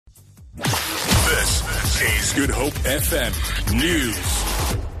This is Good Hope FM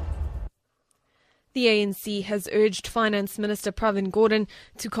News. The ANC has urged Finance Minister Pravin Gordhan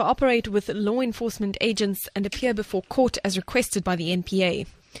to cooperate with law enforcement agents and appear before court as requested by the NPA.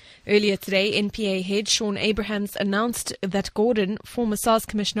 Earlier today, NPA head Shaun Abrahams announced that Gordhan, former SARS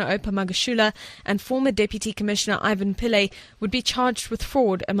Commissioner Oupa Magashula and former Deputy Commissioner Ivan Pillay would be charged with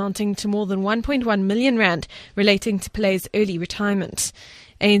fraud amounting to more than 1.1 million rand relating to Pillay's early retirement.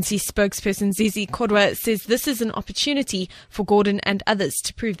 ANC spokesperson Zizi Kodwa says this is an opportunity for Gordhan and others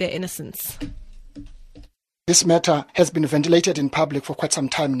to prove their innocence. This matter has been ventilated in public for quite some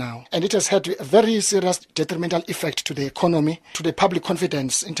time now, and it has had a very serious detrimental effect to the economy, to the public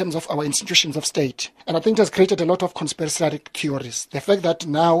confidence in terms of our institutions of state. And I think it has created a lot of conspiracy theories. The fact that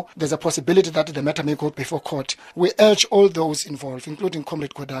now there's a possibility that the matter may go before court, we urge all those involved, including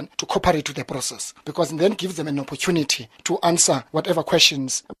Comrade Gordhan, to cooperate with the process, because it then gives them an opportunity to answer whatever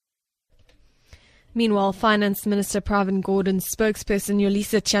questions. Meanwhile, Finance Minister Pravin Gordhan's spokesperson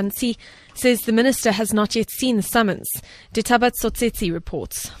Yolisa Chansi says the minister has not yet seen the summons. Ditabat Sotsetsi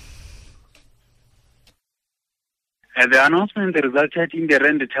reports. The announcement resulted in the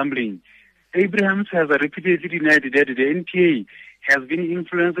rand tumbling. Abrahams has repeatedly denied that the NPA has been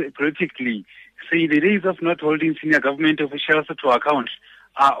influenced politically, saying the days of not holding senior government officials to account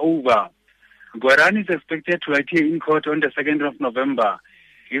are over. Gordhan is expected to appear in court on the 2nd of November.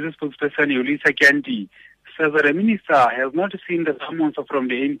 His spokesperson Yolisa Chansi says that the minister has not seen the summons from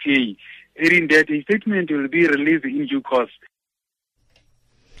the NPA, adding that a statement will be released in due course.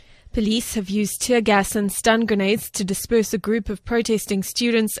 Police have used tear gas and stun grenades to disperse a group of protesting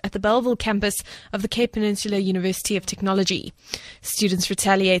students at the Belleville campus of the Cape Peninsula University of Technology. Students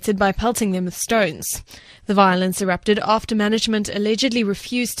retaliated by pelting them with stones. The violence erupted after management allegedly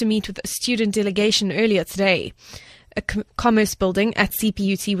refused to meet with a student delegation earlier today. A commerce building at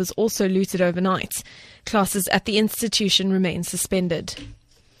CPUT was also looted overnight. Classes at the institution remain suspended.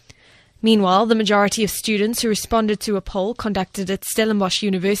 Meanwhile, the majority of students who responded to a poll conducted at Stellenbosch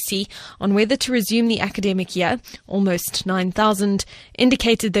University on whether to resume the academic year, almost 9,000,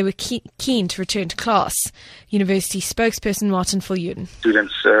 indicated they were keen to return to class. University spokesperson Martin Viljoen.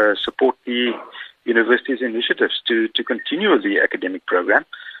 Students support the university's initiatives to continue the academic program.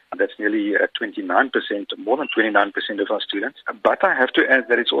 That's nearly 29%, more than 29% of our students. But I have to add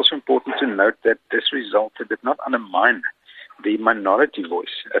that it's also important to note that this result did not undermine the minority voice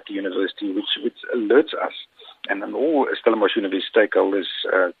at the university, which alerts us and all Stellenbosch University stakeholders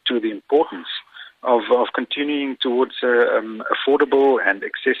to the importance of continuing towards affordable and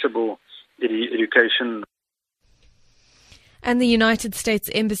accessible education. And the United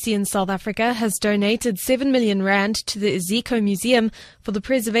States Embassy in South Africa has donated 7 million rand to the Iziko Museum for the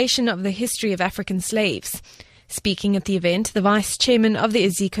preservation of the history of African slaves. Speaking at the event, the vice chairman of the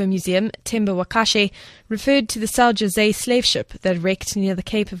Iziko Museum, Themba Wakashe, referred to the São José slave ship that wrecked near the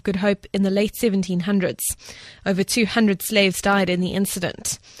Cape of Good Hope in the late 1700s. Over 200 slaves died in the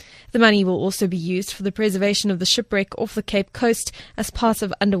incident. The money will also be used for the preservation of the shipwreck off the Cape Coast as part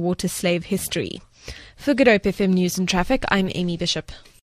of underwater slave history. For Good Hope FM News and Traffic, I'm Amy Bishop.